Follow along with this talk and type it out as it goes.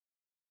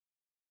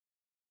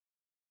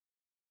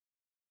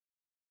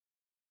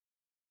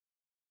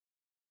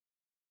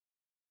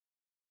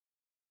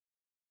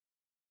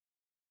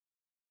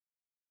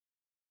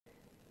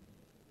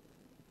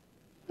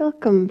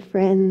Welcome,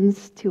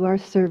 friends, to our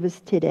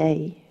service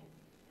today.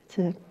 It's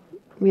a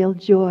real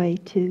joy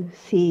to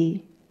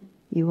see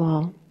you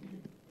all.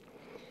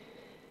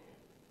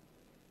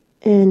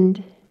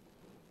 And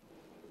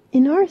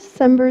in our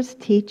Sunburst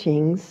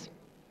teachings,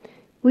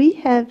 we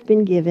have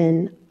been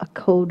given a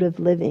code of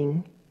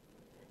living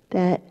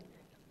that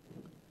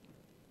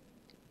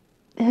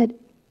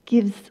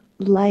gives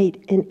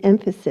light and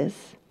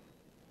emphasis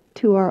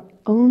to our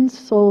own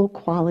soul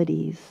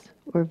qualities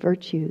or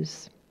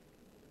virtues,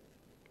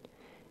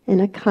 and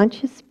a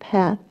conscious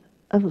path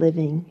of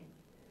living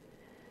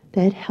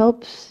that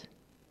helps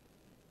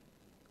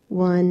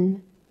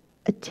one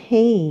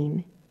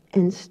attain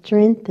and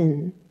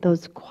strengthen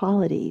those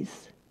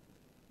qualities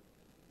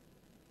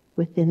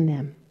within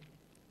them.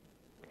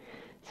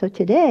 So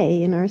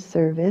today in our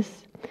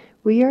service,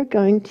 we are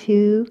going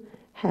to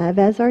have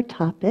as our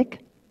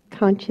topic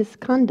conscious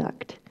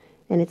conduct,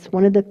 and it's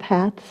one of the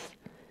paths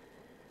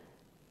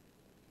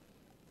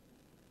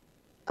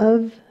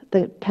of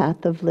the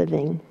path of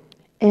living.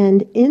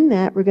 And in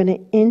that, we're going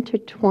to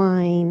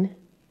intertwine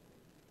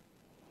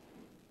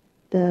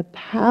the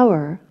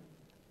power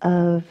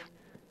of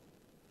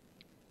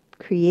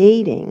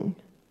creating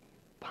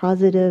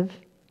positive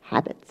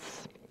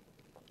habits,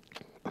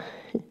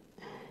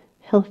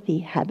 healthy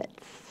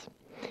habits.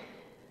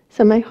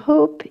 So my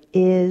hope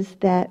is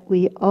that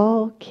we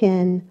all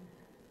can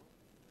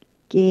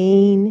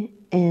gain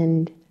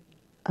and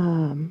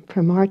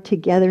from our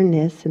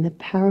togetherness and the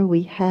power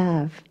we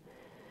have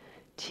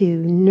to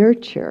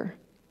nurture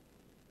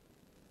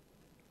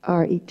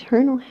our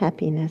eternal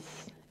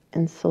happiness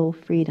and soul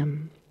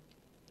freedom.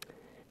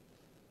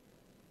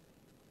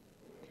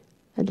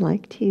 I'd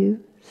like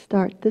to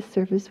start the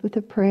service with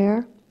a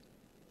prayer.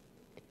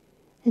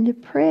 And a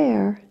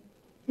prayer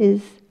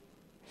is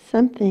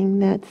something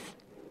that's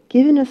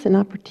given us an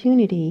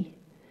opportunity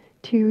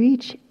to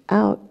reach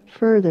out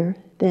further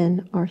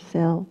than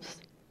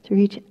ourselves, to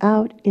reach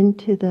out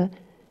into the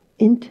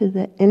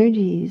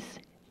energies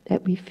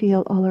that we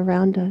feel all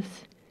around us,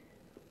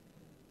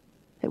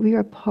 that we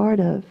are part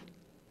of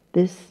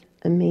this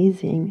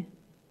amazing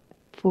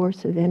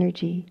force of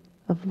energy,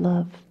 of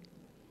love.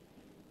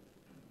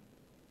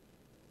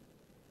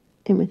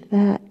 And with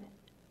that,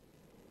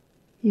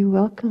 you're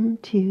welcome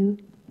to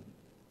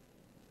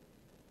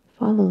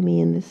follow me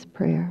in this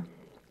prayer.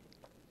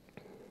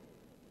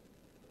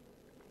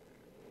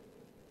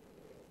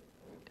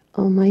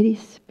 Almighty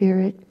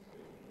Spirit,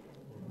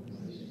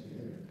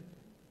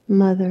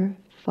 Mother,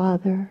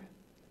 Father,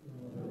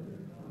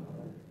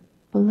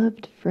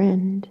 beloved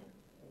friend,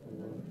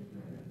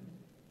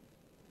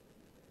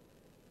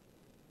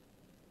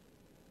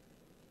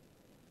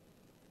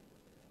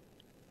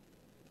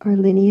 our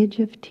lineage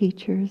of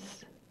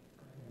teachers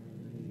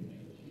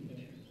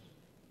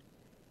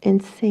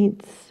and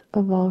saints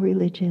of all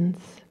religions,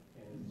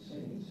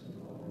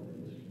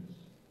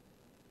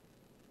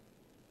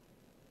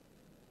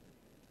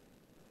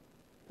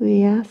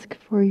 we ask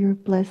for your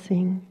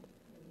blessing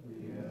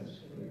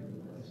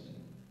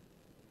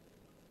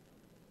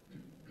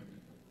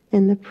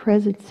and the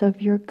presence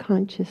of your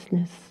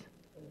consciousness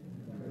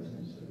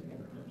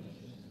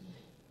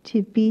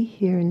to be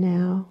here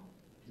now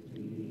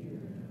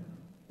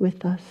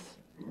with us.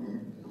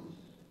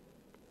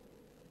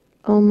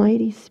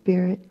 Almighty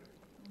Spirit,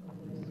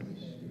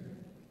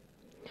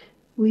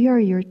 we are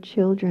your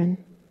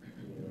children,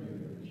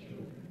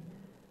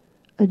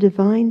 a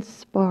divine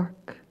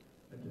spark,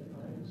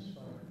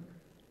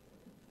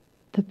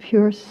 the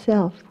pure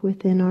self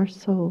within our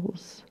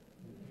souls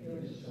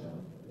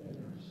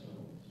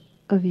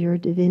of your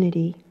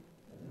divinity.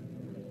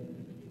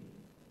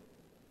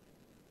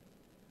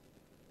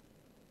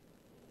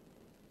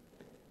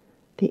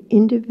 The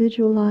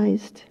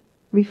individualized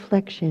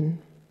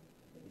reflection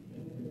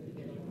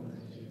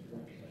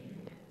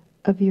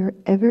of your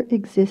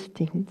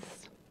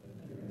ever-existence,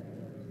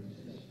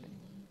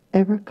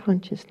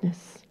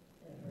 ever-consciousness,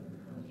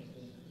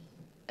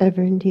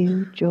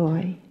 ever-new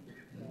joy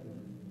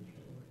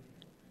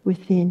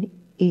within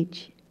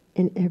each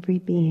and every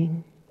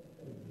being.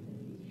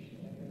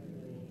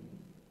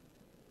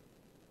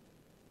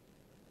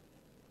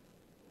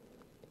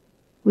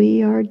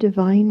 We are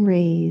divine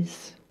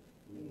rays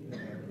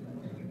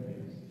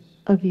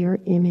of your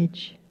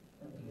image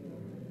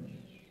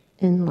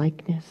and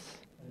likeness,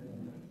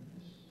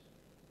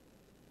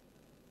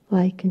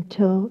 like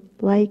unto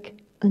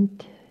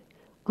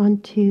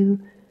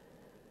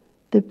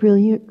the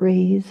brilliant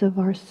rays of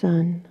our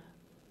sun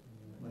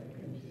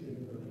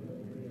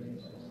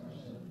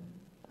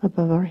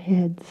above our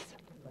heads.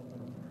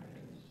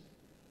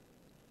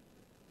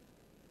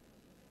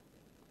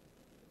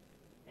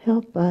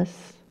 Help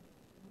us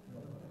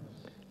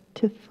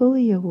to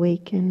fully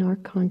awaken our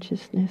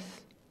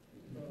consciousness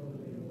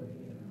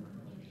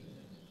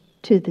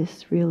to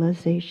this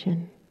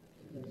realization.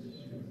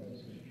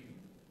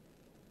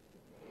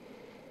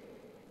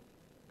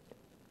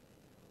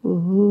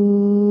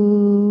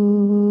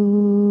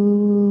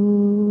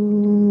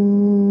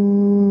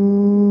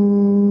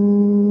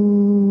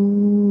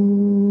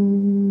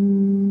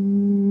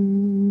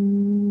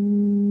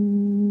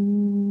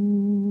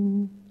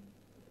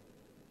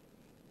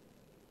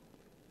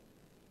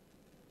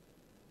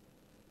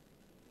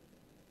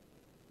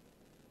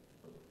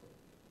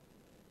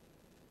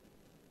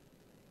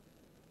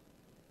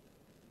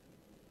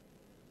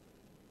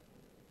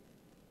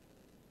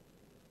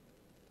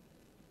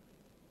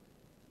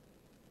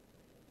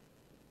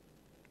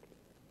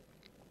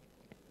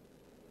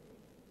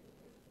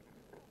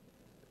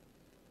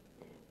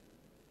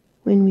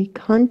 when we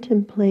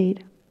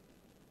contemplate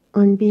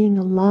on being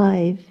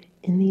alive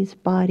in these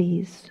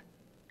bodies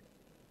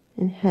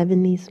and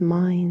having these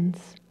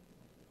minds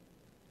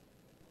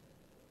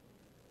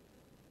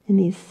and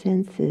these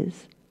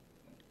senses,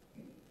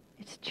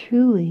 it's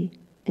truly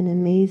an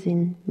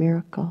amazing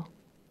miracle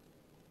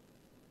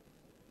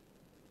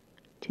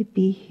to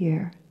be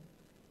here,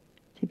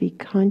 to be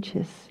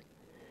conscious,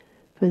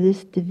 for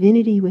this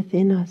divinity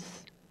within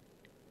us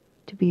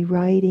to be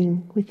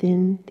riding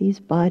within these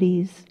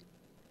bodies,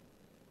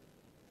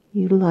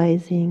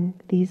 utilizing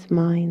these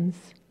minds.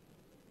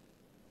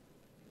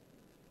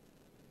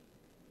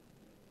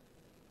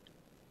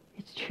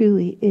 It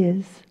truly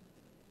is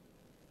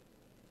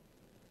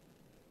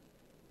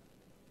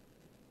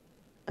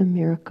a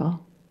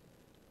miracle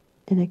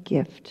and a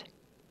gift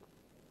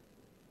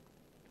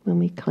when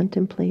we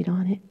contemplate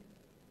on it.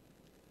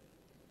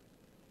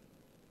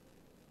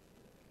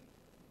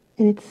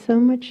 And it's so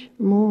much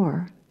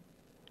more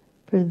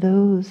for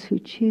those who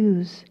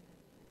choose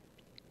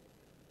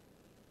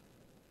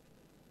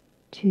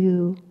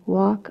to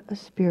walk a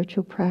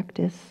spiritual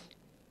practice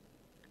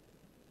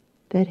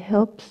that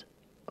helps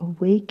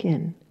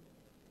awaken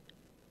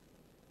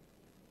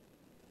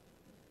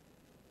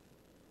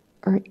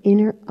our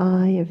inner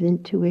eye of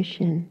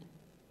intuition,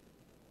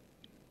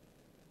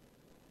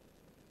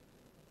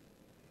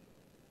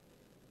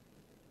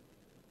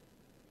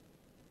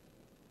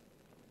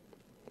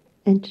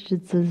 and to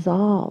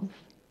dissolve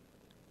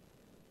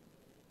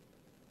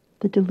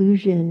the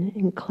delusion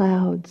and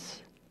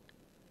clouds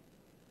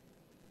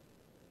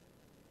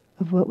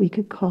of what we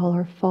could call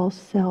our false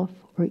self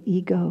or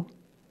ego.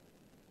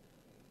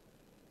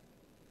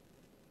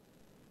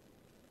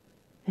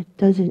 It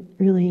doesn't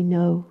really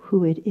know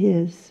who it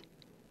is,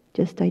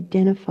 just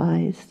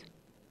identifies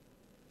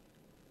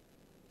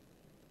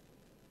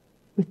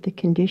with the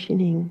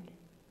conditioning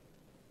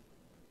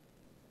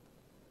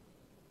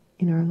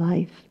in our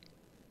life.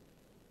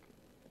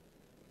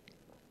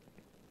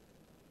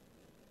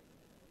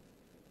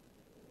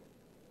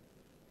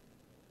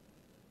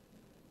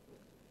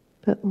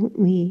 But when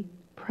we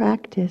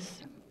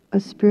practice a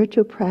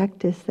spiritual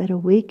practice that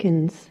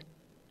awakens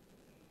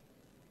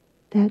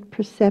that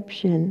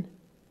perception,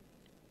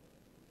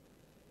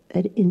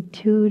 that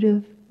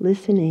intuitive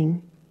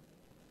listening,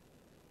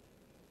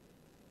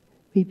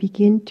 we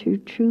begin to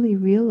truly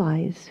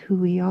realize who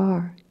we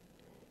are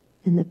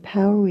and the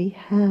power we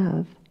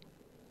have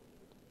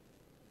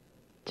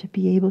to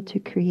be able to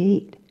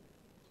create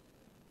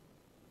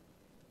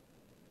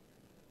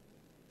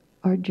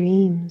our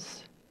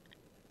dreams,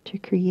 to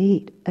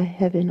create a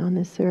heaven on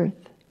this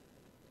earth.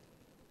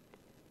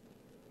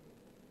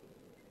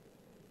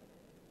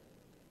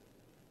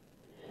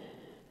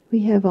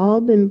 We have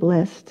all been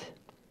blessed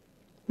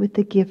with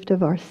the gift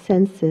of our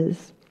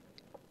senses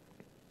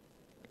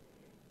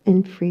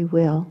and free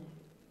will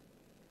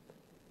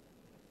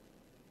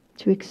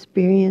to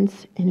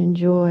experience and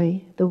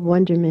enjoy the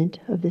wonderment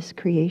of this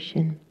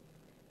creation.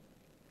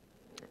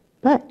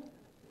 But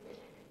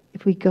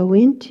if we go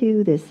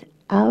into this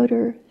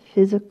outer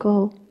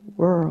physical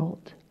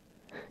world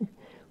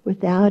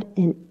without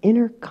an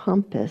inner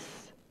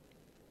compass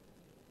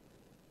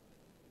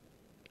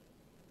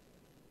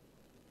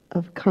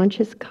of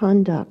conscious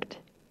conduct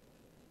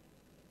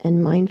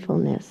and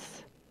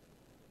mindfulness,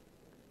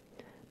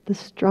 the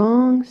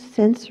strong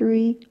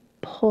sensory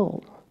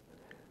pull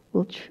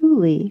will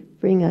truly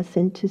bring us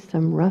into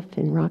some rough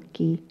and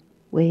rocky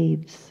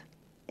waves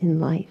in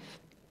life.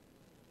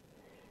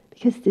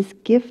 Because this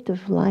gift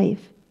of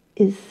life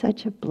is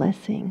such a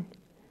blessing,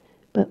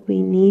 but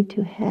we need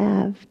to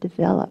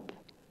develop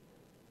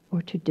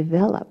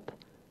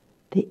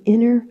the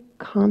inner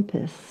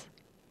compass,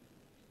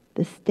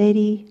 the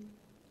steady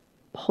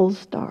pole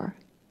star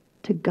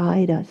to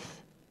guide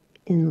us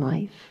in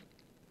life,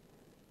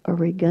 or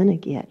we're going to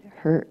get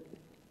hurt.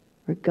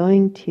 We're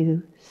going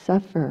to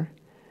suffer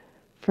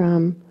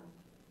from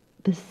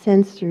the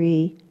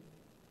sensory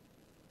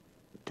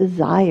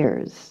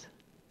desires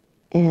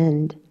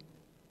and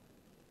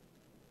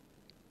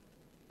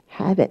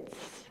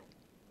habits,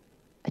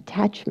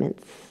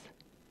 attachments.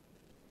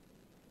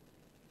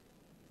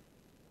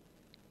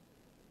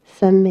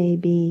 Some may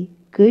be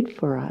good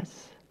for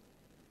us,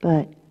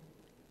 but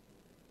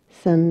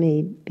some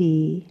may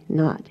be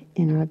not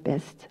in our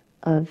best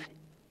of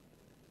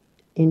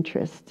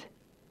interest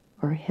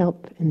or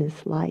help in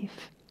this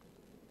life,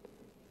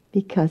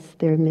 because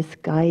they're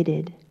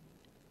misguided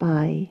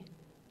by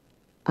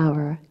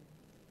our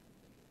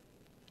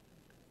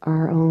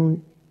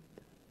own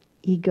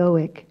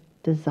egoic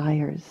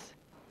desires.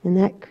 And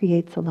that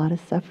creates a lot of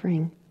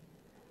suffering.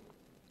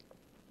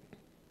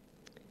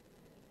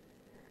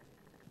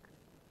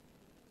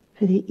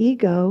 For the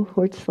ego,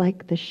 or it's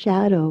like the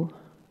shadow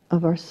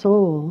of our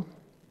soul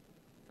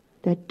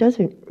that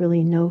doesn't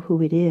really know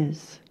who it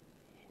is.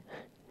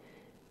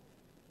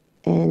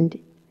 And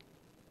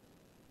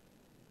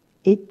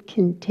it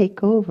can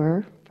take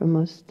over for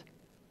most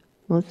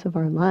of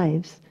our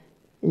lives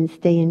and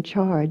stay in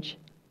charge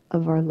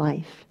of our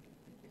life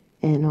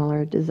and all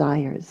our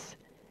desires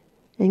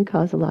and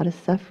cause a lot of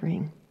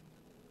suffering.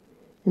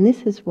 And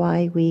this is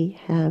why we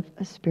have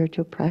a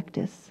spiritual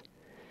practice,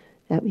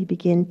 that we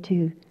begin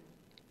to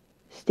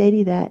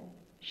steady that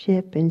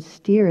ship and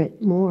steer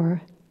it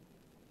more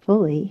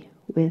fully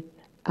with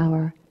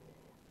our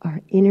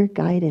inner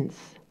guidance,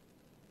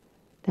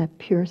 that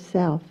pure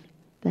self,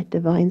 that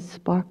divine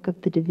spark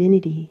of the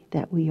divinity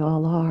that we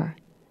all are.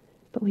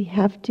 But we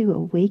have to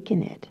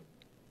awaken it.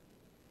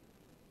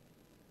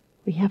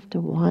 We have to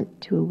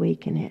want to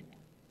awaken it.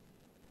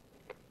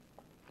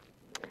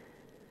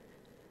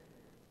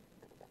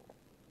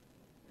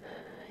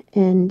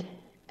 And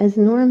as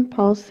Norm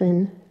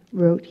Paulsen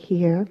wrote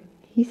here,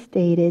 he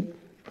stated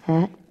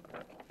that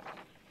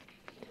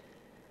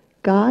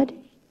God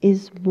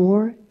is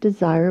more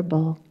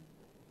desirable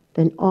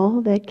than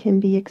all that can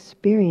be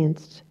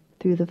experienced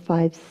through the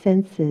five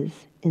senses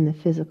in the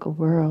physical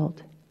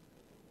world.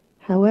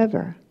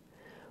 However,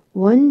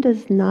 one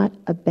does not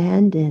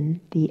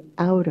abandon the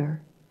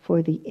outer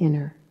for the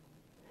inner.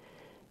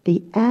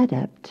 The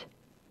adept,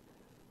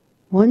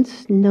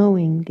 once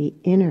knowing the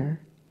inner,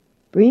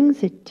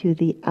 brings it to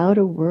the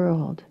outer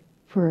world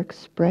for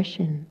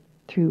expression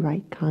through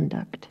right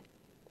conduct.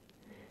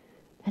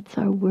 That's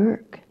our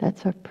work.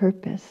 That's our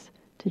purpose,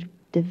 to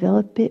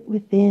develop it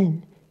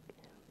within.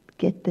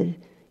 Get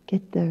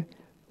the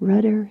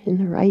rudder in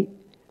the right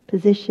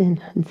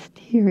position and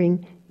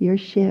steering your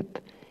ship,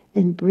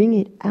 and bring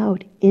it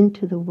out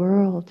into the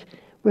world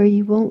where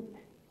you won't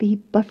be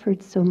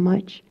buffered so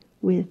much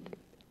with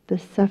the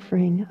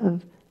suffering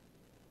of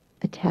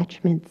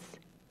attachments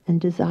and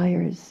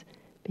desires,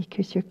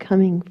 because you're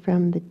coming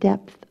from the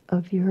depth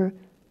of your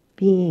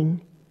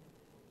being,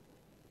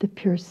 the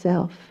pure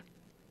self.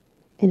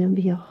 And it'll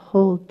be a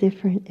whole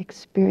different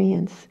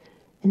experience,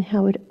 and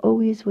how it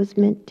always was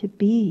meant to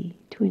be,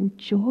 to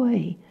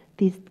enjoy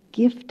these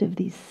gift of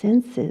these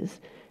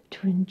senses,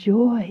 to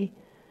enjoy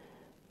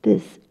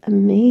this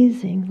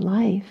amazing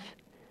life,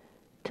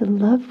 to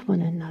love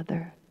one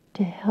another,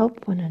 to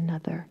help one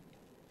another.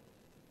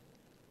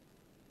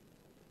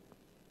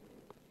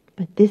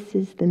 But this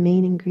is the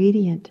main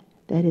ingredient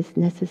that is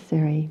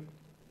necessary.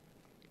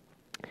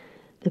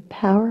 The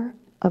power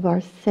of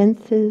our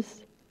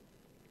senses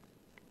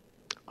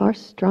are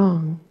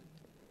strong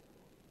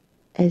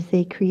as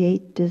they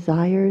create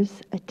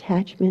desires,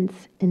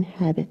 attachments, and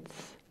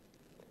habits.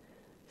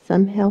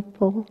 Some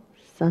helpful,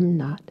 some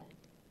not.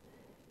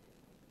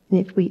 And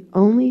if we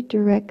only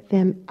direct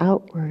them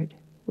outward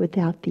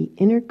without the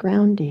inner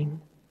grounding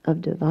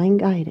of divine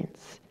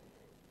guidance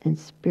and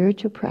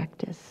spiritual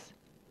practice,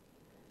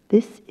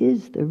 this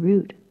is the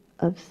root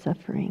of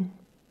suffering,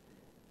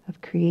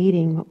 of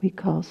creating what we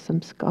call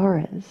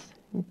samskaras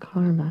and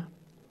karma.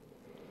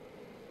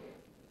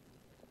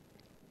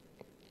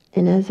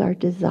 And as our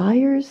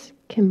desires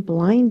can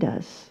blind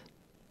us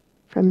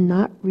from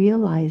not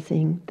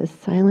realizing the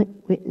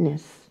silent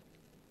witness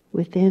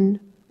within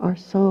our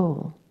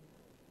soul,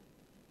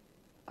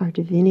 our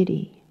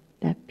divinity,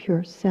 that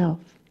pure self,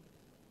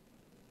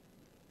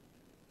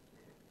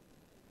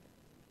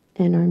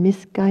 and our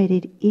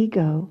misguided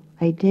ego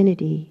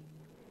identity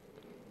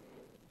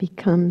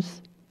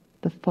becomes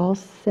the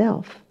false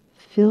self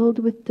filled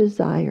with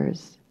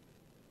desires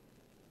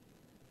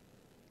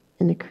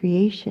and the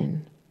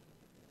creation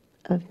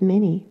of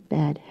many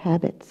bad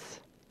habits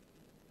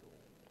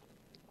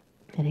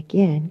that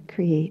again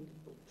create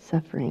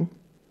suffering.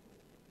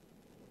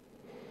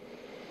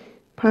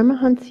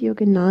 Paramahansa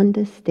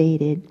Yogananda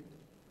stated,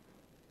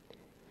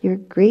 "Your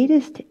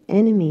greatest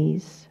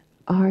enemies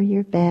are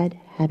your bad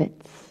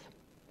habits.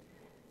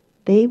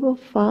 They will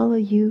follow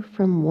you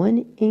from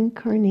one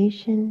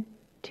incarnation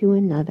to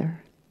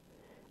another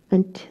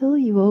until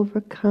you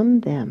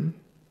overcome them.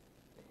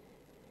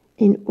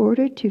 In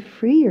order to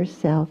free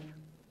yourself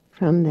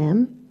from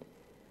them,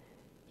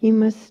 you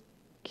must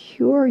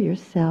cure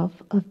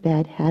yourself of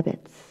bad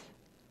habits.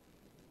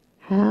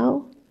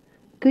 How?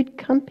 Good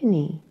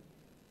company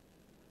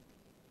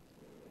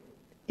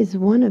is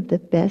one of the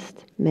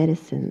best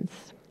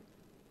medicines.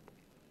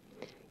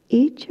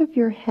 Each of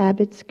your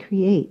habits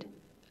create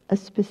a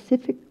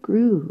specific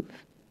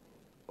groove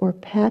or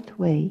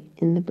pathway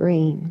in the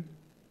brain.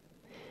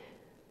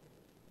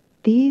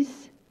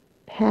 These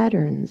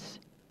patterns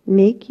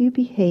make you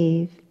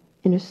behave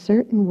in a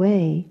certain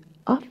way,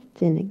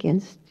 often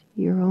against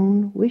your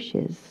own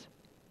wishes.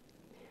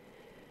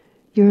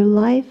 Your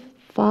life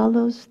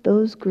follows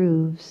those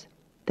grooves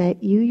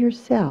that you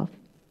yourself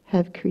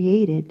have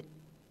created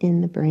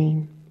in the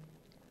brain.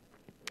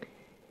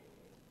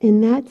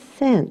 In that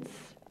sense,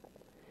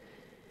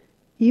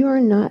 you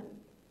are not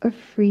a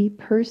free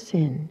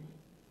person.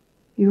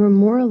 You are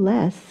more or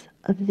less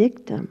a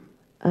victim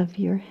of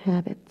your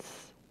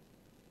habits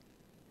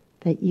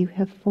that you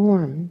have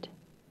formed.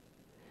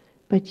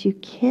 But you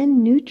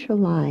can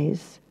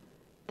neutralize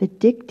the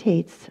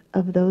dictates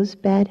of those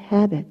bad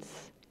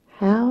habits.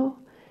 How?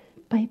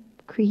 By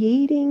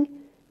creating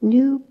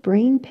new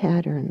brain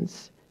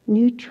patterns,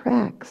 new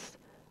tracks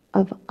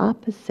of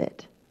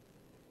opposite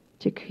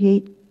to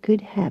create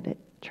good habit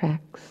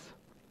tracks.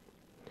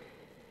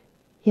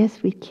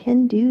 Yes, we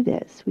can do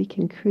this. We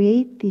can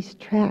create these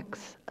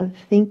tracks of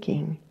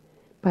thinking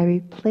by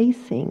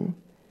replacing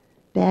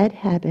bad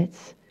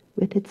habits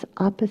with its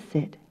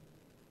opposite,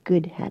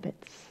 good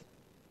habits.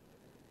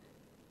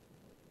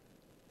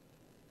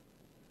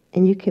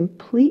 And you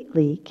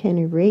completely can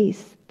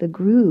erase the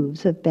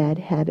grooves of bad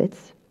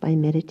habits by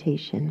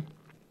meditation.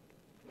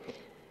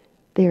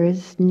 There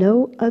is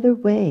no other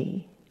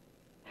way.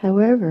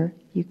 However,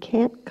 you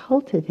can't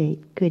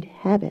cultivate good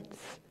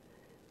habits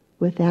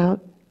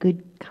without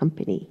good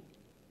company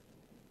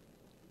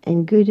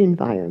and good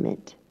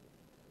environment.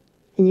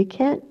 And you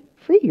can't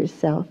free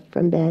yourself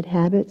from bad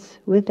habits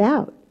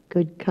without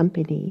good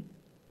company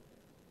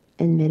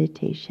and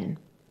meditation.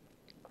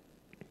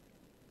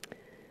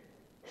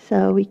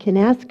 So we can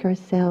ask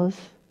ourselves,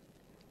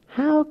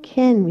 how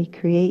can we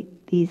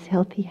create these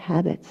healthy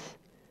habits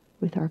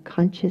with our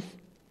conscious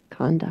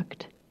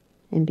conduct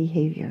and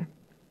behavior?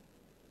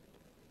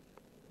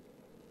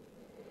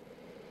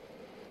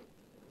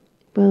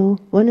 Well,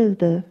 one of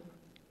the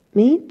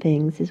main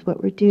things is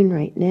what we're doing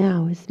right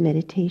now is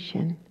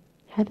meditation,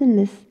 having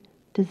this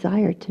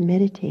desire to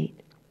meditate.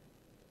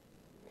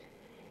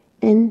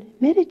 And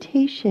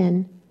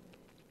meditation,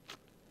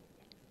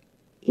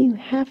 you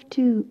have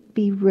to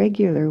be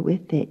regular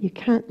with it. You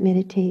can't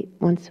meditate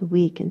once a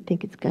week and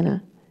think it's going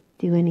to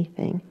do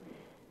anything.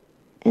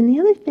 And the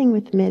other thing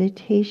with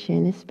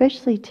meditation,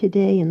 especially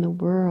today in the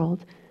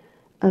world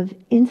of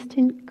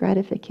instant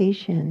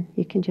gratification,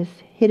 you can just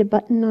hit a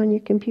button on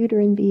your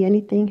computer and be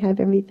anything, have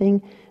everything,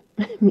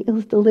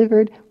 meals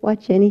delivered,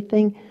 watch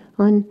anything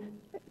on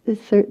your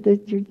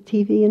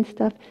TV and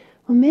stuff.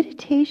 Well,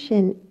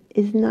 meditation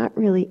is not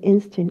really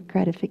instant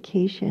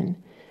gratification,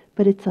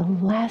 but it's a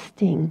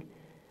lasting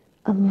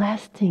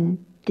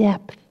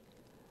depth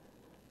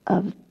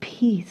of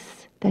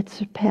peace that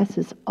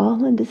surpasses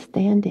all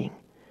understanding,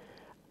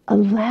 a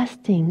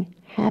lasting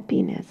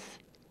happiness,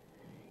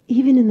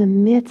 even in the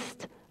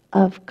midst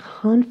of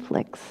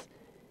conflicts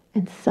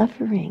and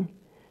suffering.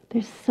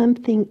 There's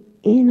something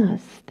in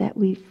us that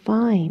we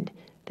find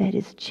that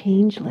is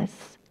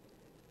changeless,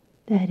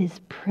 that is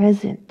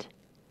present,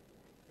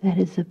 that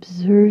is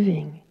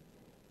observing,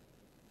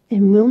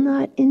 and will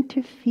not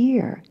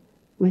interfere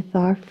with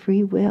our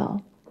free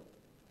will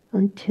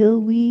until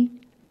we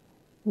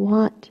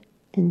want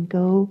and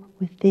go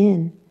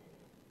within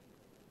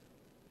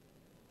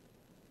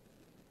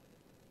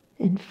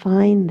and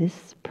find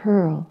this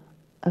pearl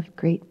of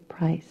great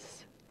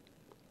price.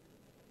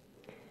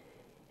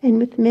 And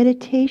with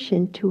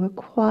meditation, to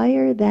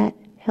acquire that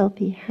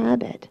healthy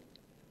habit,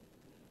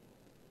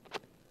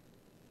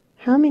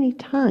 how many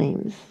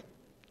times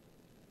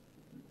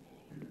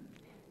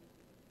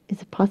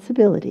is a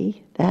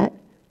possibility that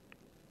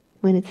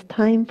when it's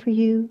time for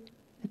you,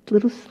 a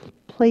little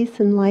place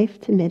in life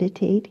to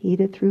meditate,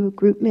 either through a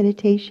group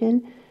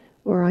meditation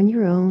or on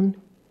your own,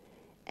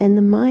 and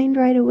the mind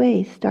right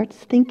away starts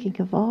thinking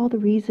of all the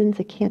reasons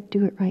I can't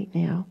do it right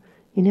now.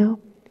 You know,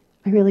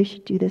 I really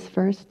should do this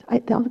first.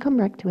 I'll come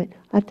back to it.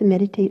 I have to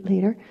meditate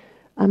later.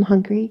 I'm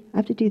hungry. I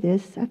have to do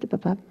this. I have to blah,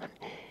 blah.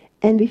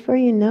 And before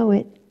you know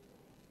it,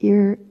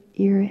 your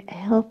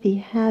healthy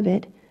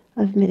habit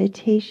of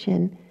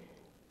meditation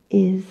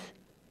is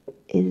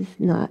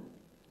not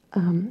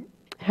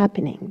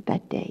happening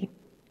that day.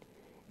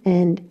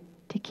 And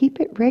to keep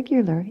it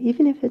regular,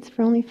 even if it's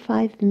for only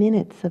 5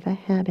 minutes of a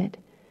habit,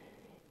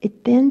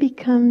 it then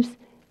becomes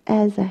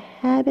as a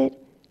habit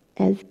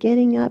as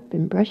getting up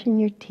and brushing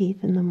your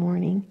teeth in the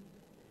morning,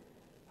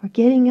 or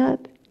getting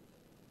up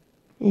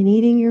and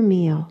eating your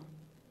meal.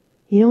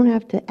 You don't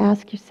have to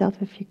ask yourself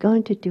if you're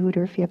going to do it,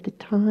 or if you have the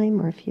time,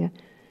 or if you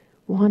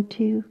want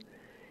to.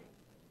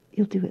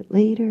 You'll do it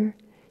later.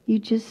 You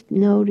just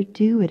know to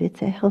do it.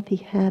 It's a healthy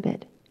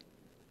habit.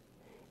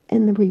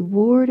 And the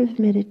reward of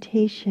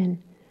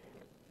meditation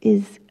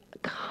is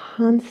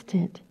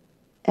constant,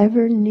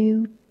 ever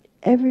new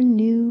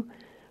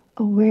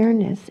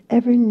awareness,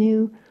 ever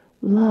new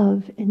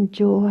love and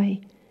joy.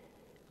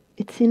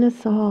 It's in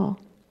us all.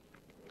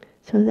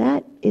 So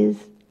that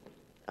is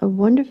a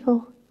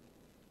wonderful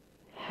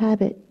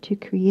habit to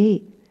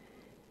create.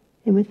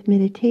 And with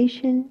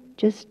meditation,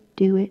 just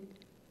do it.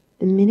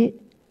 The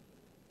minute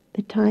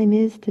the time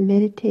is to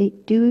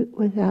meditate, do it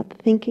without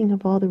thinking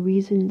of all the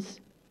reasons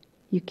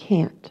you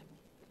can't.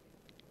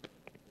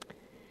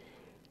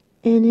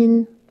 And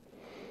in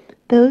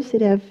those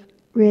that have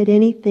read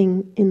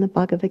anything in the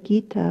Bhagavad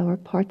Gita or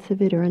parts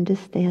of it or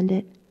understand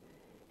it,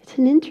 it's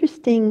an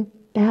interesting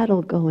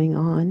battle going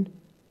on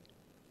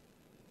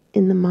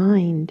in the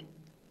mind,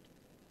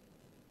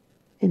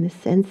 in the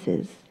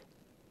senses,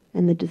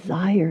 and the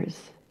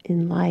desires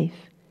in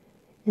life,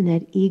 and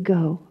that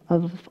ego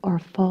of our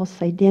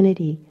false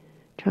identity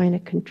trying to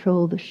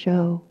control the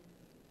show.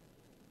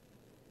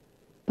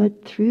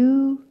 But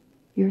through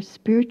your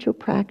spiritual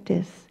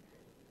practice,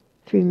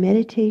 through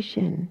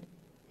meditation,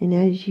 and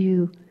as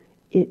you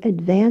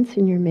advance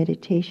in your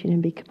meditation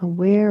and become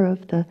aware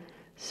of the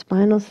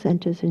spinal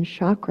centers and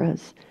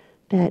chakras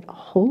that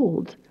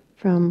hold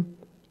from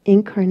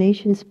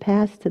incarnations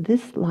past to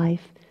this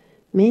life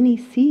many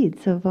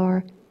seeds of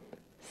our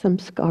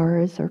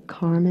samskaras or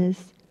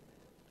karmas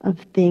of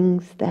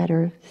things that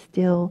are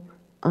still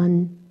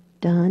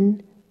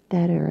undone,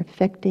 that are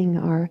affecting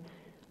our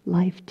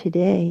life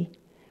today,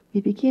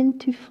 we begin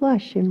to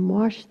flush and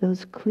wash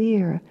those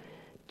clear,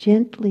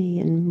 gently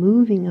and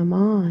moving them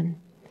on.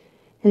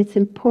 And it's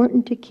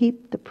important to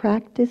keep the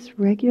practice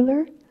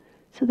regular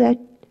so that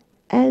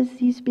as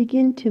these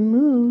begin to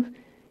move,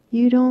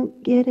 you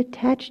don't get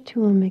attached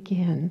to them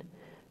again.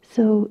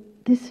 So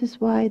this is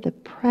why the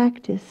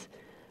practice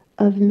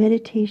of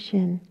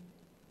meditation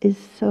is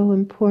so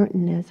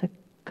important as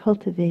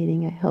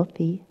cultivating a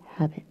healthy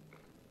habit.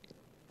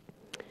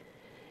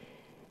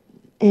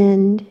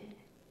 And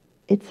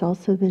it's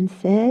also been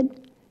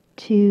said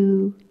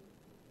to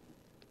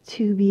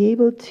be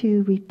able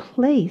to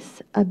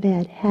replace a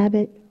bad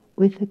habit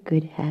with a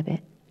good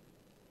habit,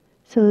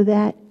 so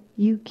that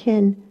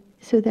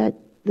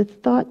the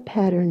thought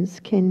patterns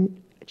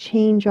can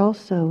change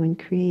also and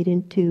create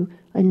into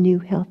a new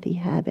healthy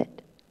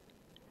habit.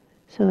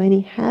 So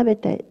any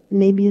habit that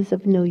maybe is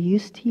of no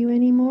use to you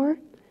anymore,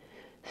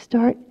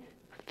 start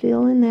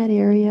filling that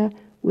area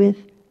with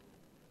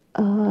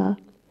a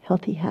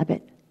healthy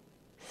habit,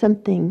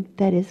 something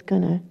that is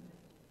going to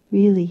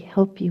really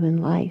help you in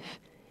life.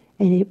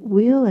 And it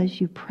will, as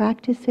you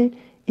practice it,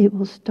 it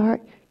will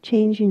start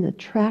changing the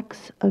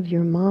tracks of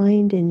your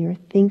mind and your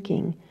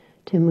thinking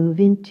to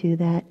move into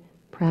that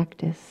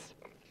practice.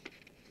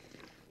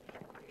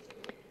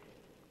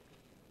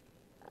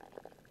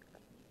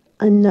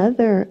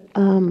 Another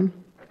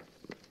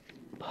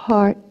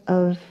part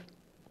of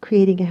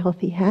creating a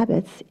healthy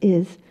habits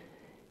is,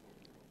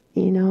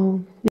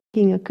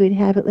 making a good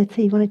habit. Let's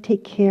say you want to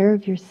take care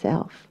of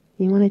yourself.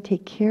 You want to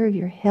take care of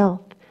your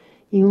health.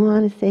 You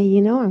want to say,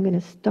 I'm going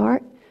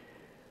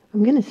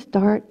to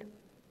start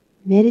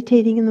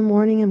meditating in the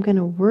morning. I'm going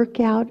to work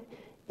out,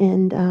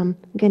 and I'm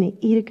going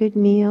to eat a good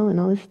meal and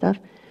all this stuff.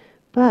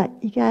 But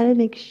you got to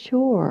make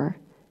sure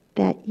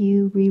that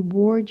you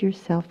reward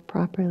yourself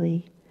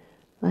properly.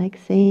 Like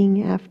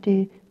saying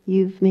after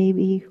you've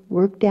maybe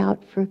worked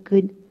out for a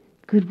good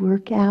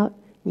workout,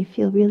 and you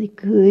feel really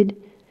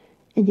good,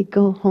 and you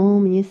go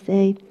home and you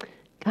say,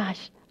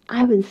 gosh,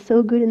 I was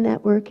so good in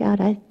that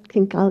workout, I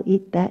think I'll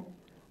eat that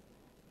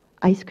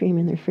ice cream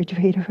in the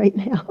refrigerator right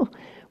now,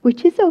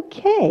 which is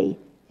okay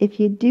if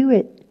you do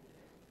it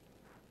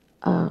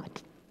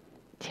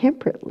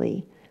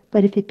temperately.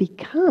 But if it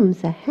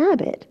becomes a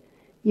habit,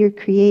 you're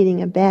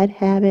creating a bad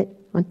habit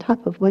on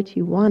top of what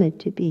you wanted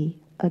to be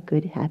a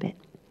good habit.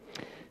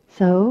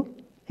 So,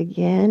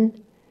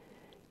 again,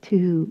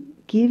 to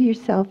give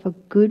yourself a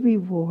good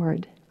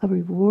reward, a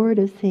reward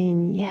of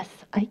saying, yes,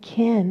 I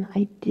can,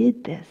 I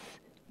did this,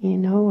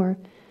 or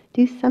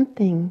do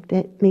something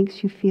that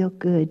makes you feel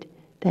good,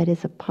 that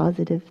is a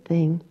positive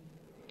thing.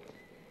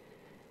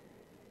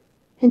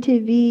 And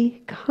to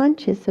be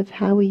conscious of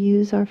how we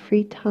use our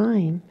free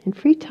time. And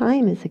free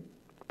time is a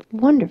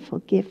wonderful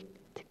gift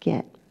to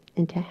get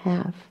and to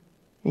have.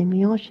 And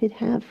we all should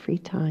have free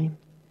time.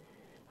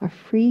 Our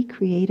free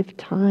creative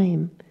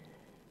time.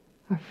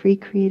 Our free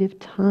creative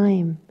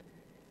time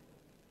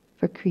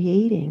for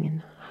creating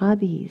and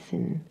hobbies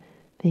and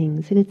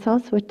things. And it's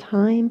also a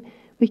time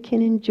we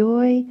can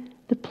enjoy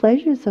the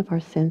pleasures of our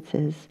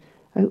senses.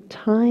 A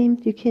time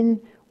you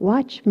can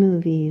watch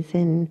movies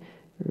and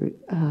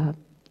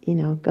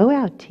go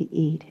out to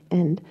eat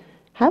and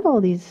have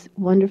all these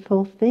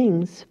wonderful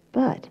things.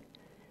 But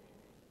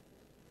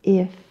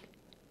if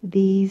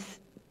these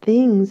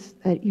things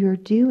that you're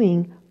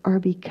doing are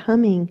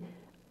becoming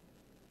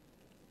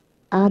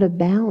out of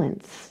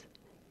balance,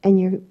 and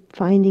you're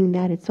finding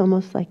that it's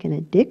almost like an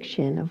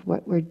addiction of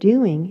what we're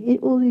doing,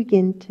 it will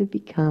begin to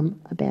become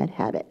a bad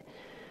habit.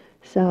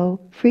 So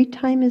free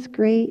time is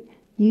great.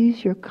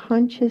 Use your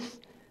conscious,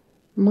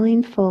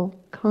 mindful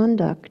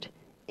conduct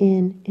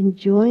in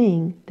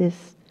enjoying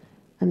this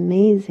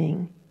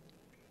amazing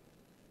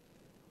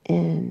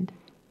and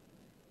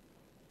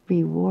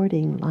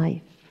rewarding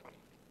life.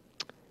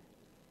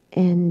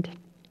 And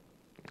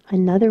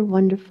another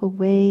wonderful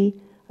way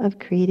of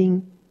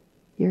creating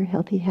your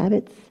healthy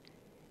habits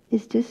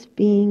is just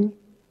being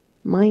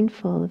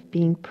mindful of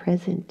being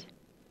present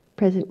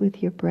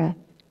with your breath,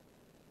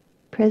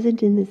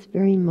 present in this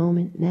very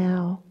moment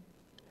now.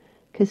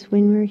 Because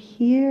when we're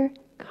here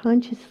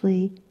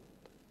consciously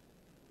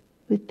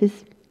with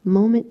this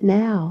moment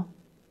now,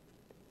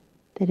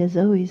 that is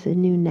always a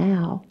new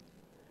now,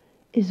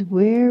 is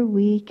where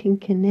we can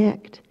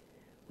connect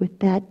with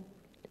that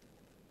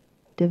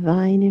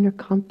divine inner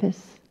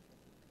compass,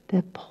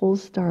 that pole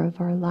star of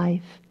our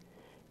life,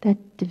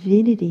 that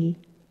divinity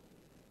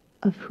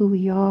of who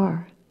we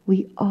are.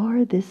 We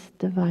are this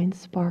divine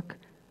spark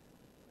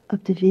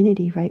of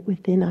divinity right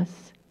within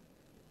us,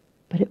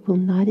 but it will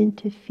not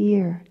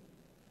interfere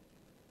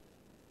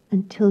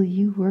until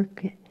you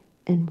work it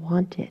and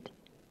want it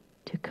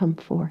to come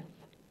forth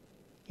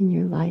in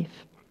your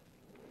life.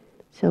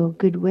 So a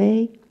good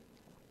way,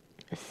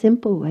 a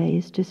simple way,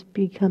 is just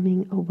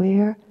becoming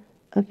aware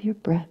of your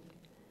breath,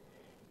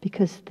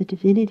 because the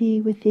divinity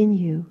within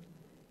you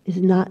is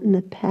not in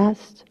the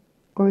past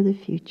or the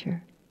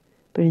future,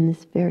 but in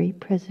this very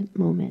present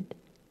moment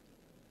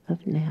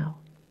of now.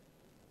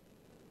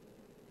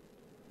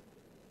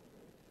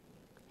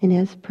 And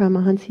as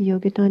Paramahansa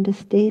Yogananda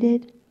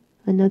stated,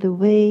 another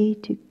way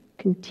to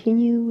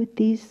continue with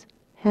these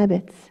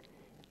habits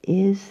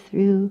is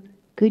through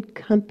good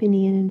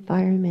company and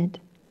environment,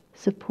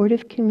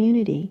 supportive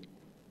community,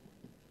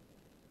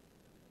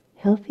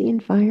 healthy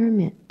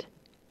environment.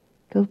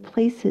 Go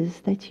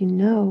places that you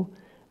know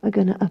are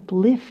going to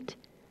uplift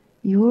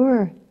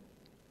your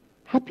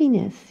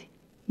happiness,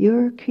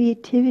 your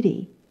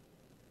creativity.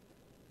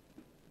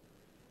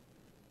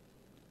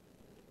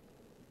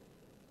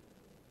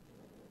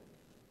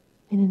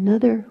 And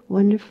another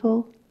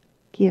wonderful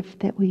gift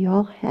that we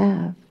all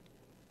have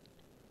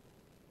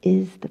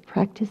is the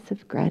practice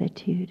of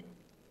gratitude.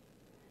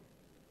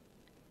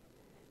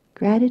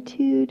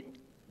 Gratitude,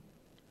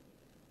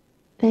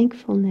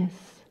 thankfulness,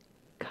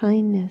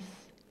 kindness.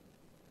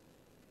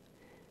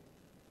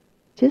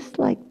 Just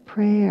like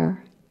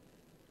prayer,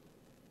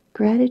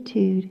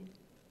 gratitude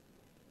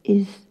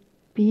is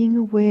being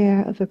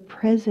aware of a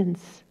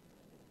presence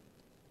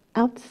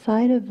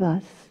outside of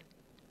us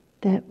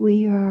that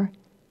we are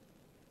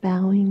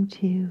bowing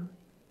to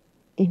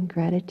in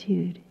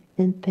gratitude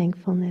and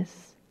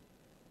thankfulness.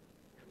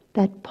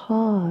 That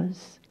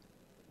pause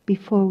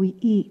before we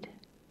eat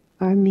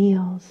our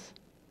meals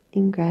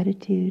in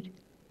gratitude.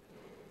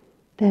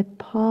 That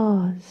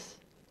pause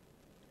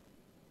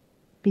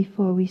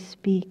before we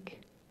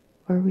speak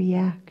or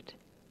react.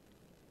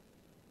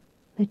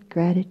 That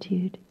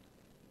gratitude.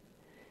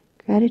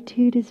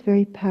 Gratitude is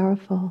very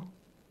powerful,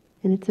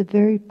 and it's a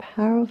very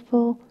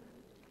powerful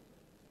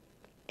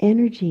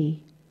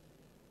energy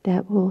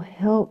that will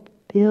help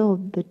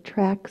build the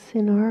tracks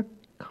in our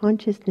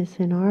consciousness,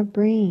 in our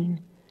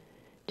brain,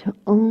 to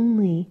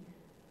only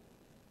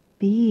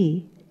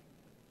be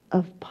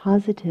of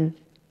positive,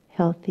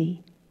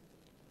 healthy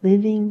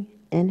living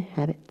and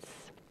habits.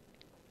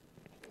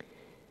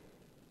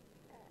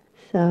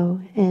 So,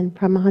 and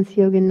Paramahansa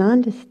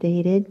Yogananda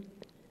stated,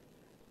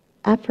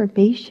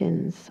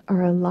 affirmations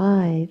are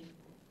alive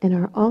and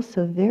are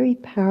also very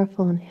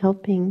powerful in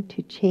helping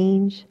to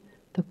change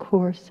the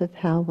course of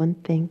how one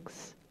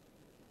thinks.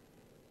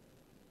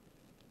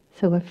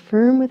 So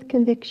affirm with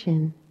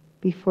conviction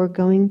before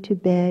going to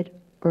bed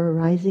or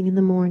rising in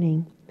the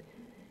morning.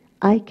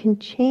 I can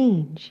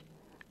change.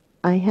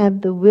 I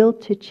have the will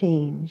to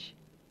change.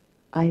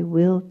 I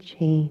will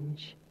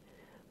change.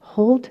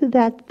 Hold to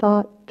that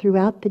thought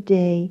throughout the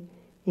day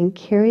and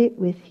carry it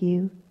with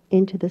you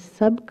into the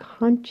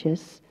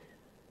subconscious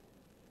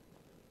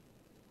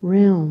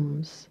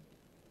realms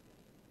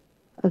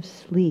of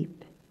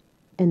sleep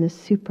and the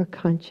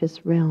superconscious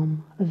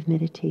realm of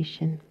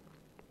meditation.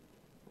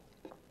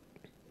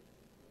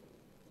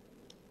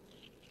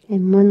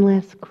 And one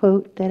last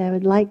quote that I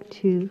would like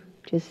to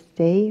just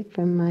say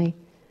from my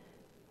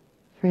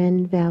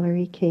friend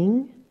Valerie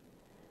King.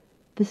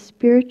 The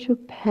spiritual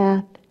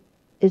path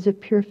is a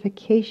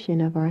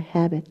purification of our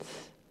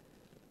habits.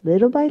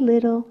 Little by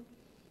little,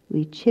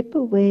 we chip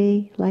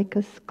away like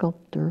a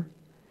sculptor,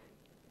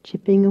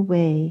 chipping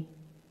away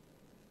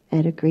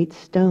at a great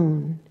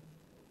stone,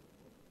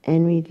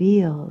 and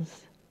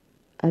reveals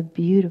a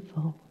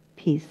beautiful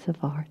piece of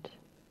art.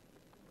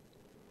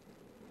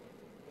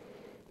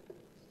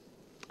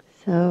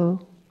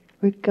 So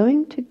we're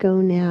going to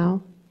go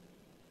now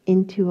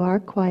into our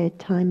quiet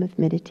time of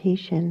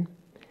meditation,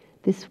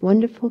 this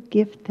wonderful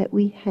gift that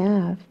we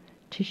have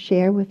to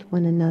share with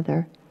one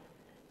another,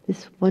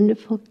 this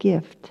wonderful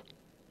gift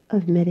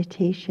of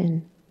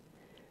meditation,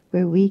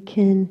 where we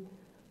can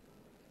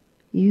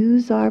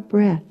use our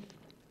breath,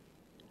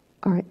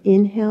 our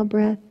inhale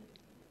breath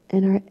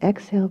and our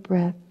exhale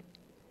breath,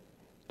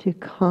 to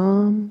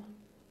calm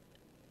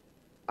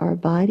our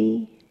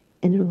body,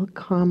 and it will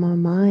calm our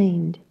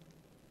mind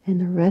and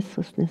the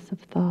restlessness of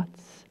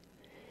thoughts.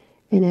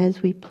 And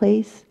as we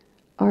place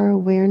our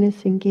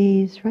awareness and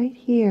gaze right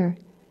here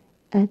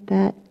at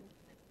that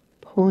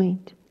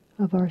point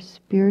of our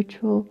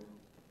spiritual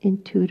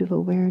intuitive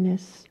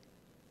awareness,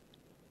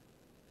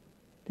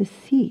 the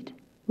seat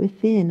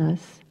within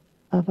us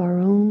of our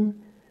own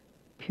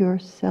pure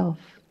self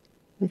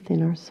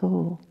within our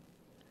soul,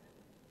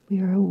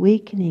 we are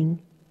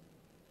awakening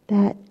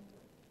that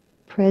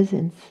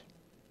presence,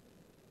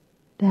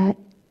 that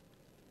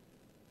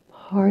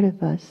part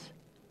of us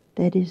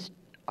that is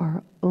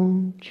our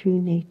own true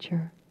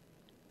nature.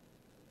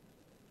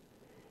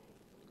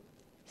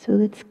 So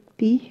let's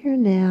be here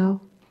now,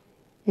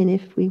 and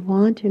if we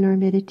want in our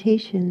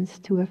meditations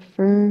to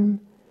affirm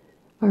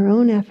our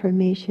own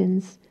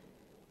affirmations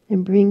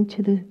and bring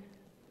to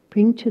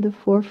the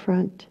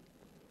forefront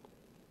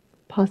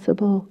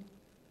possible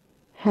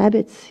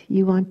habits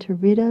you want to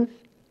rid of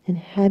and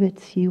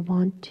habits you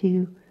want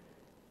to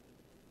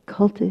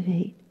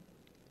cultivate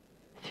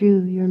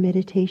through your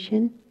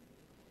meditation,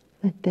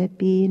 let that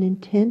be an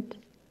intent,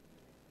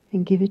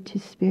 and give it to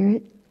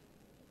Spirit.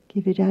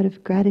 Give it out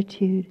of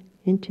gratitude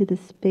into the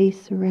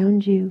space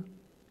around you.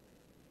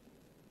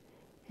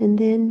 And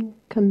then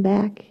come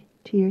back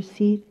to your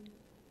seat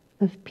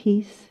of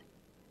peace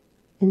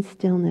and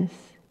stillness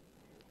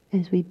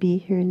as we be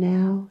here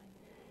now,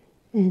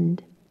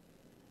 and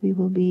we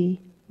will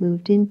be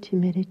moved into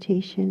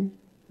meditation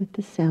with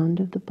the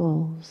sound of the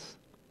bowls.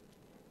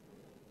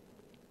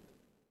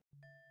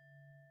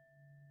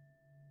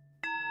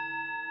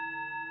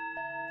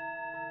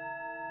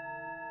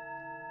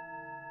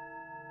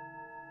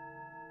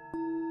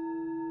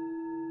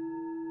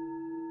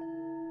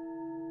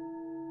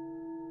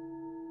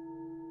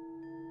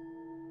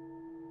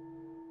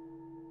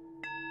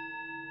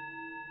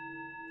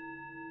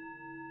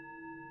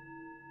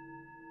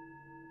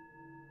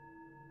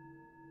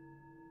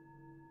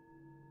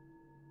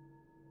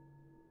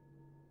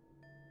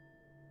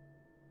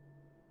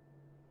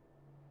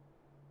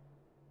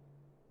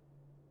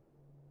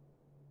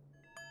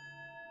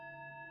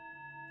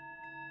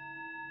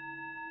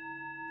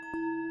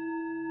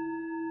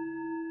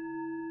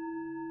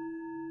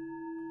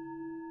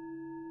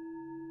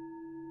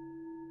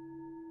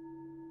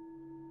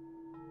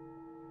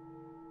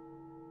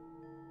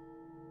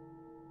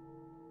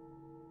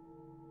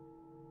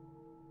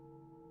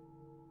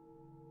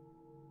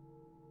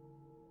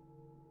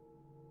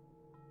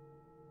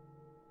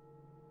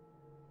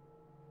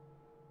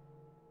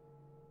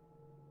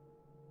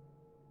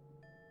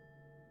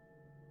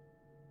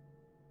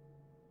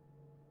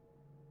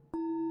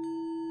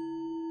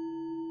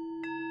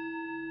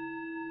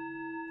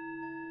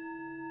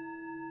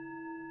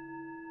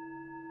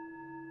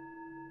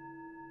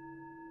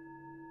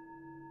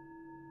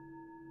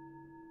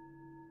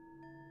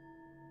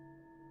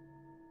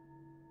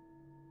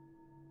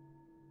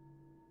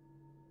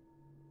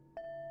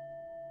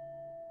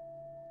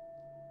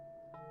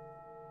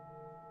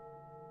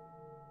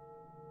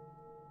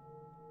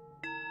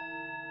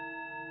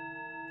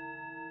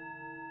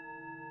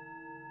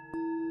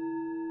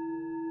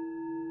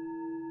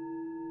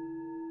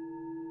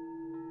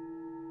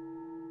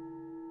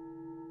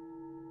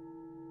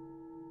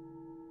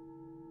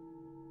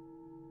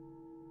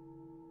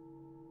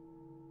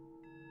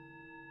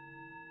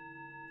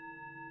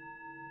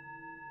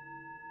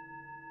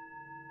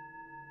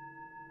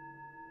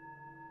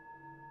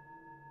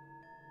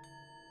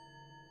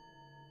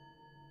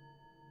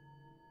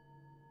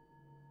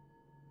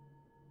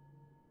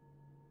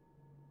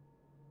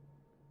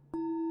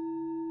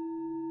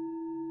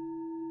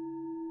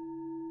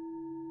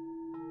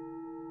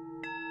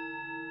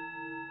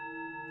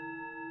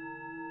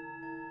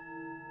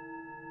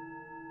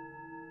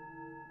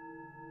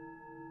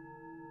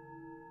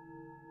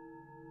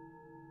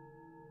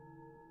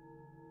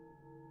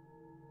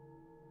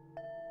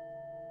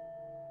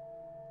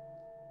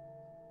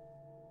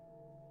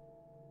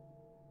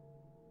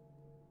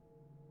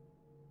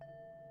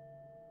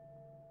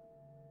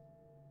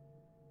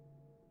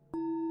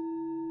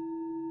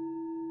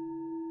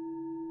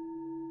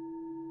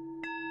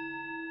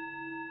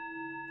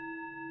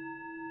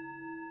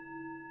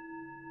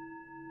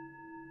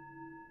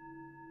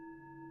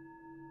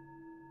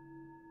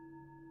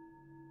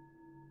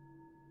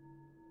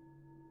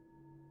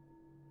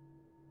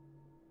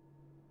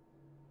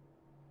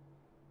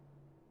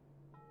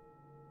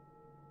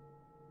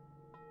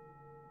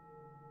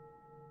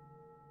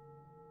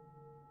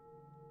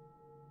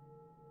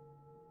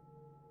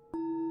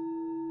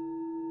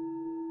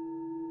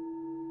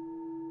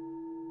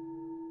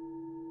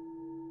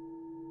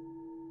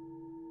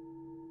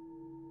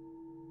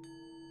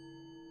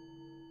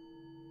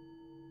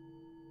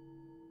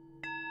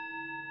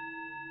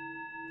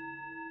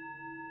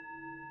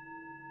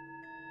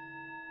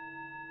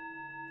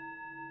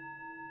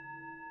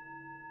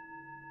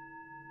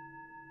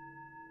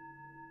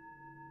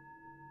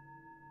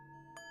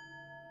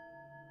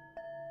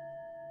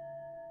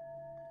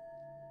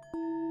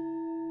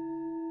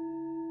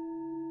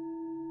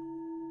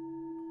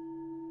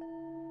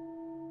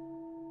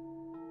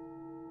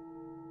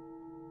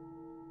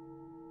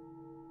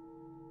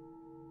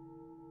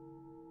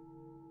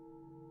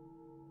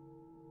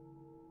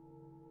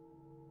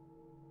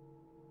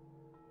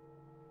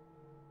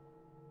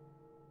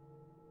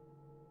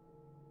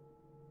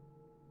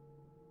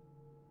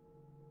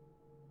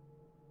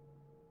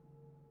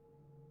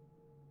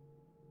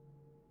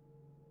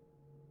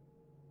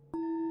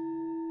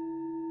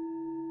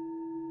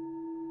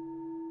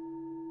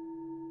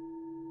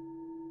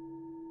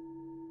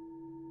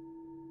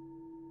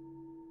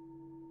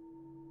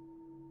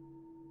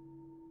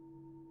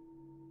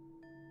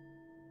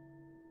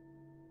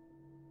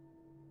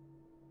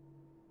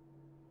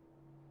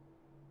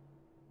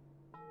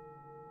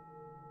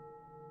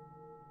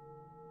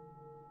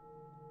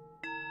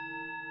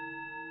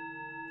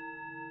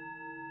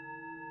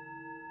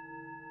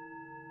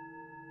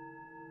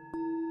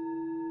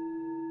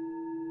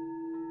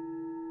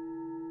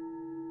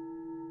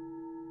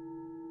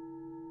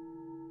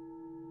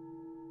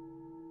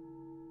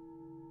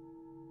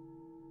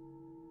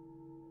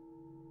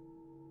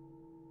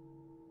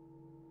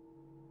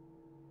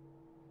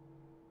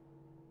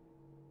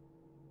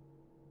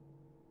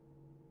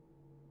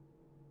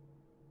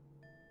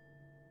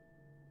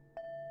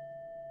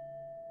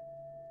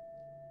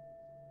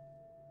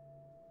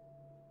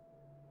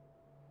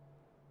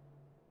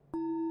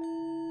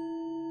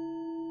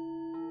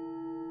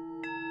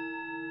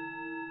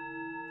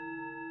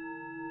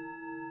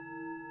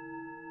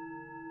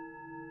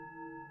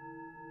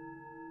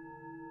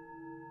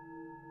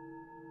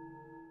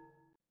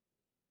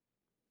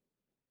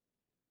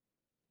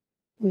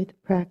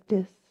 with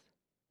practice,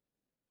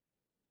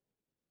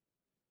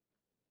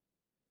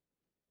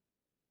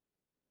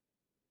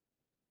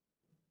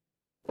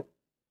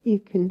 you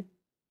can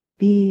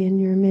be in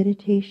your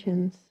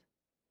meditations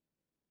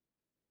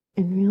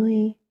and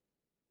really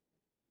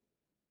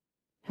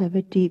have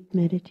a deep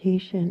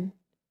meditation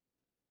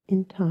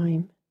in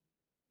time.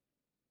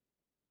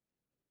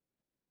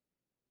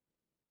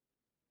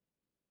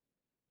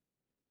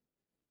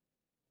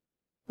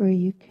 Where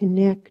you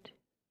connect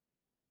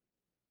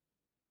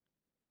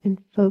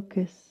and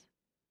focus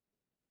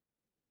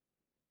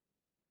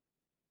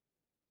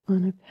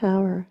on a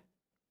power,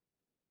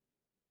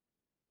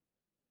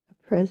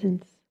 a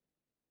presence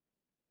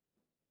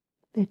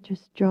that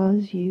just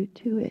draws you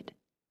to it,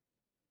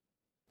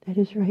 that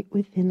is right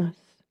within us.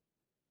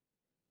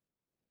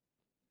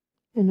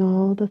 And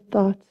all the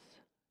thoughts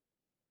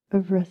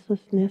of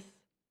restlessness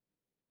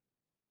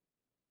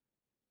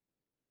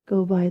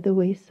go by the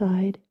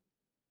wayside.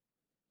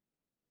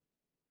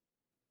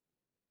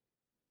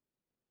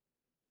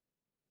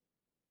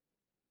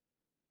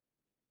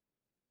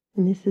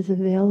 And this is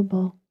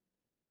available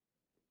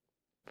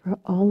for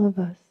all of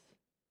us,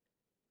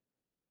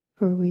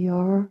 for we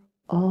are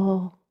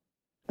all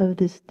of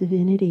this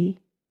divinity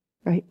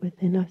right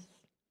within us.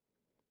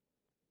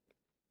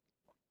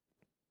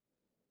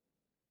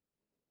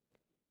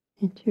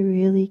 And to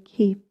really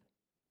keep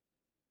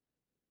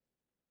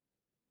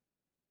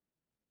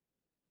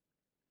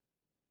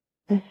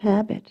a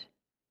habit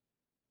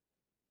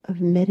of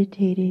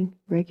meditating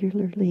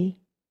regularly,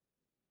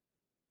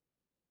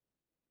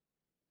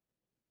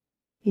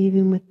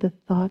 even with the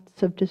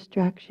thoughts of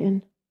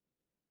distraction,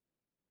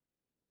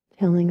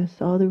 telling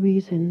us all the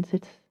reasons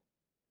it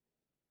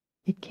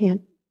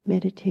can't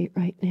meditate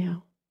right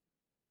now.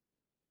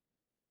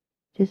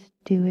 Just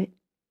do it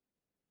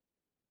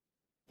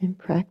and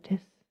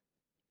practice,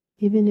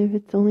 even if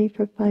it's only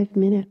for 5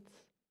 minutes.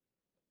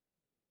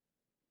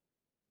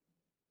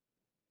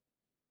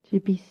 To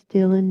be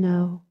still and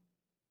know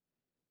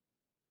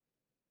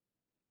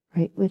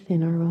right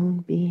within our own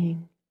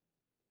being.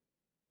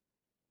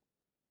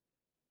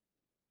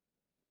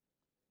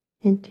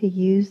 And to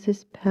use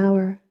this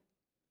power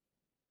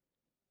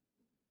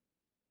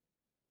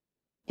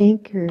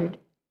anchored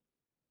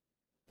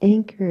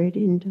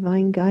in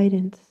divine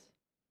guidance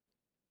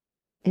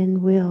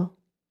and will,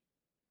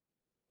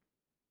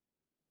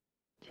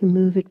 to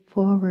move it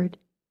forward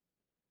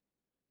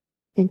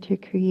and to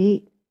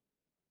create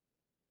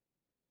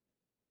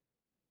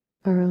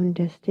our own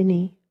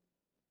destiny.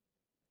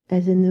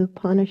 As in the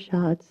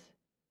Upanishads,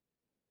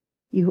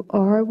 you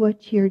are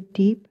what your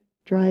deep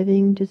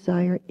driving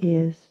desire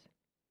is.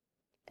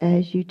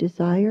 As you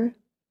desire,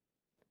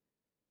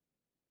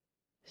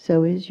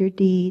 so is your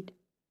deed.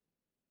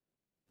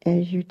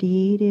 As your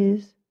deed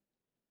is,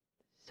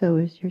 so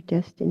is your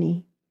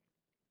destiny.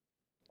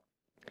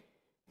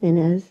 And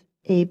as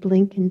Abe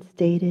Lincoln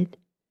stated,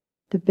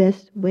 the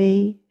best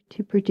way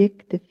to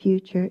predict the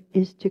future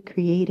is to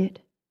create it.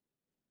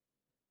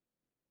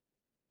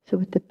 So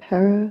with the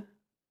power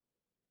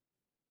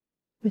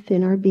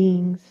within our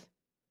beings,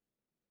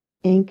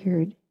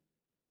 anchored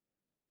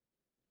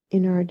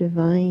in our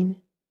divine,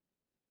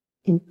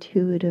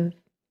 intuitive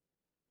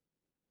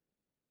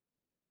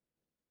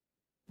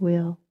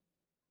will,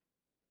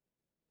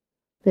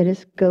 let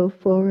us go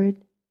forward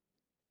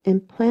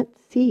and plant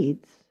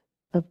seeds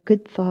of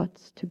good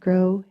thoughts to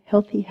grow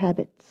healthy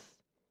habits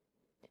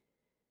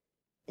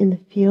in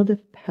the field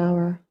of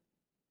power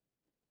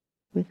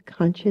with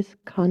conscious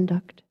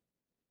conduct,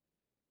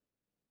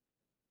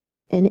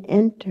 and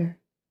enter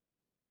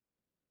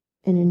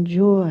and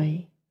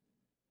enjoy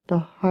the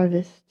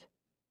harvest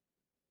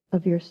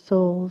of your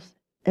soul's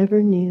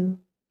ever new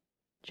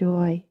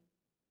joy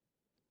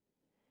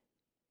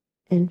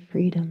and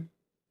freedom.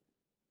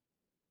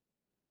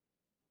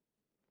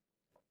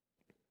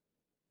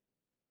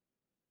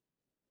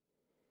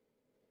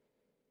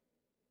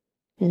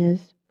 And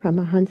as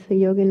Paramahansa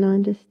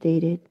Yogananda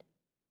stated,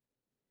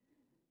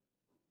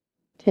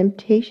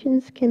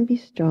 temptations can be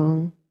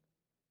strong,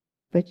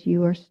 but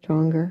you are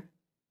stronger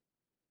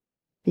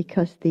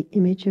because the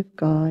image of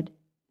God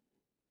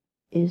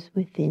is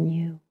within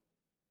you.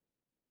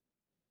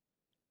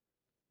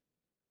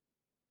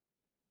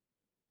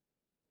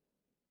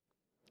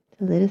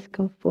 So let us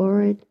go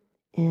forward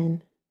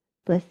and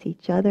bless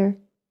each other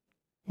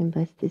and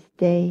bless this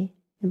day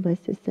and bless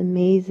this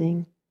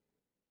amazing,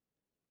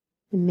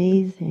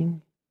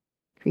 amazing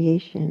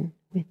creation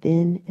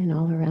within and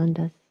all around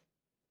us.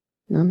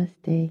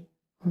 Namaste.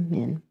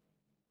 Amen.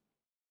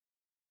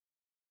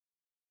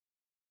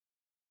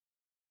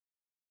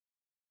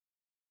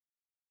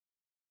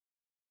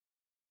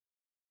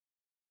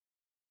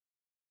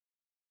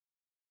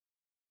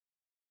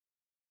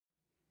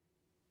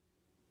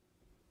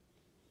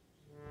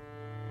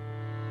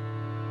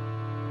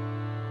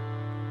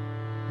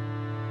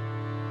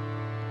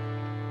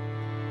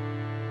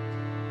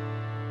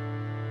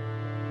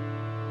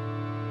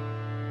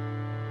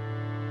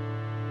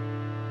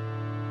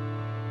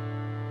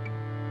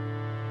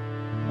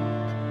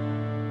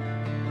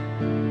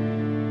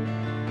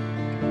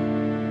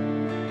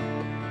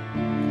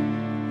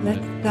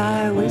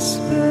 thy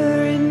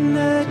whisper in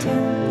the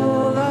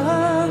temple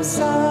of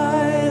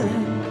silence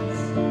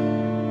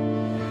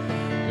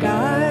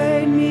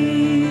guide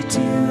me to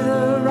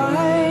the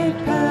right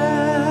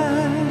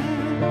path.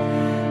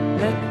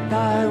 Let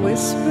thy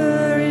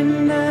whisper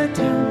in the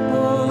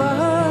temple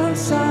of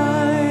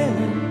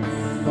silence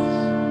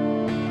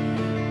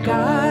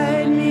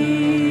guide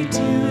me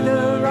to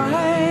the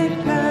right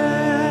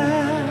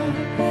path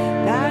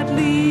that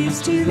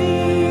leads to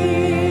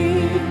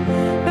thee,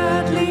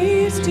 that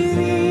leads to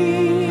thee,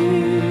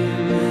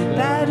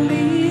 that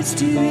leads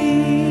to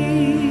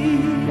thee,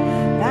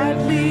 that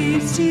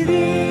leads to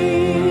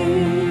thee,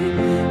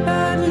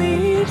 that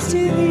leads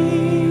to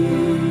thee,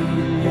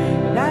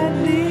 that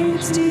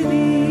leads to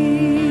thee.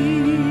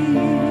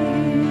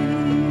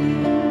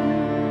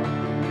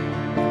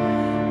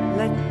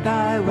 Let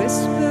thy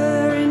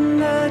whisper in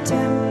the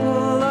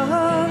temple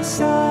of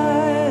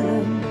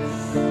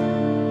silence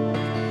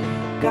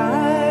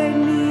guide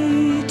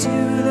me to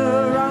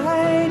the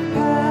right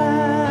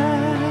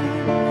path.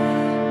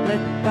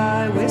 Let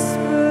thy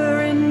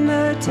whisper in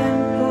the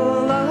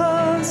temple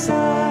of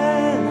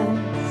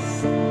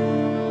silence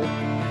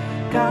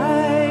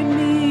guide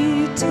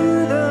me to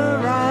the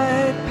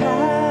right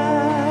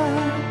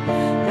path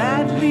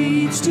that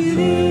leads to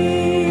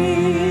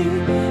thee,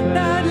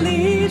 that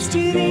leads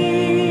to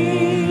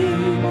thee,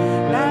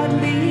 that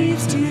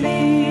leads to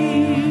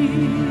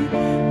thee,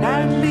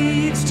 that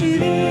leads to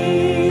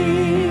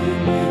thee,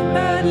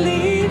 that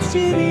leads to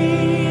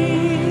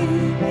thee,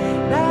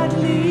 that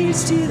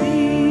leads to thee.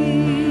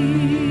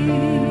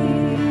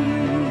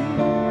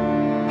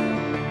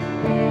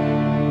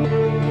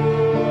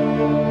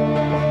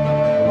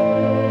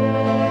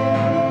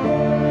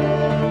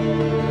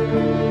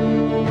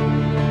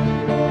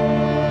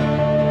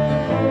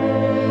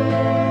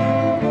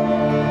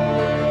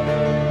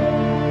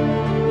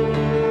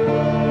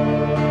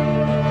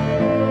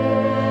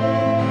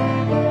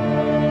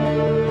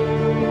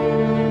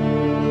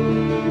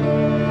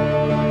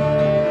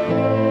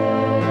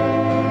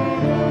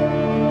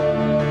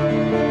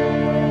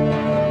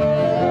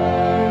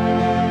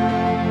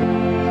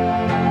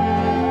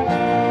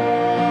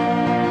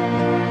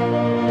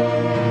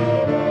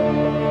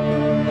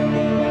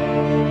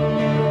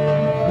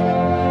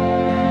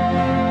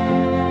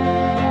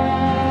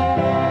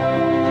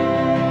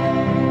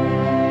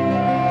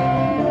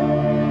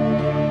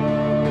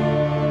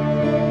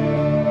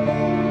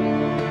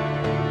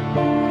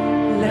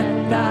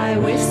 Let thy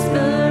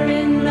whisper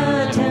in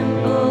the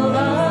temple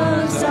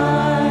of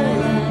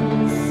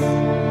silence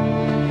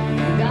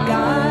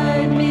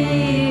guide me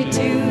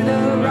to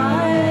the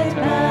right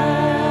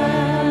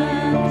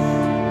path.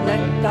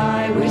 Let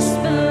thy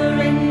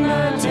whisper in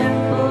the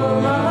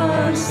temple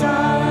of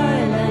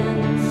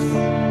silence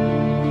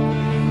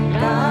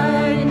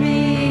guide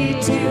me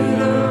to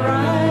the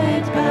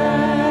right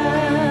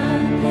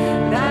path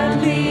that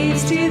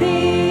leads to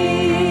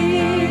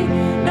thee,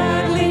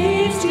 that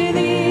leads to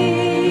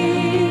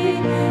thee,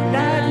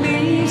 that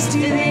leads to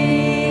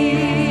thee,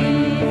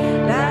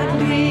 that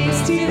leads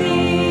to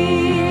thee,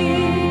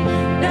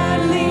 that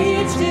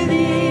leads to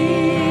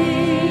thee,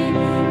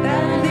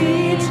 that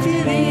leads to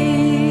thee.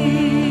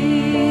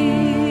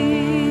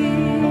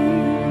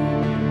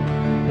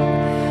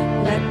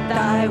 Let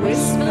thy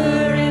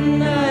whisper in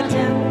the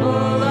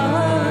temple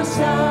of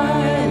silence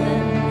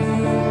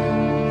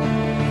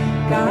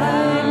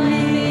guide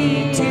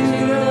me to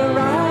the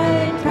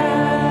right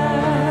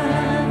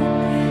path.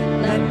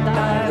 Let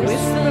thy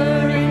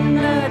whisper in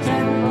the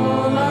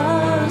temple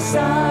of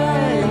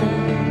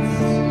silence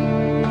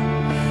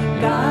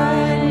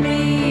guide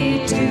me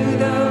to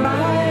the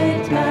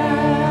right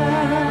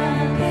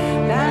path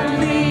that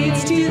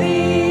leads to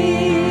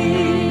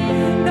thee,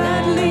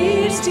 that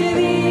leads to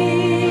thee,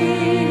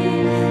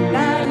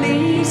 that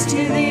leads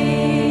to thee,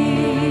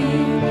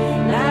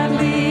 that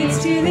leads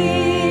to thee,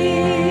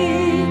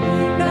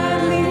 that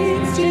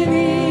leads to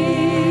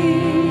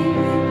thee,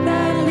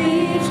 that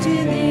leads to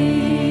thee.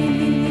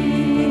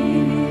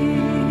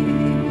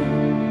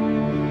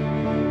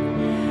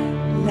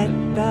 Let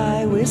thy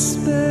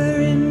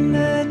whisper in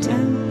the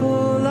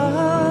temple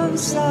of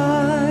silence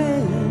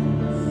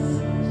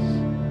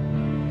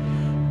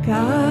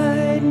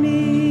guide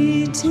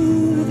me to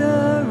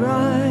the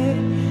right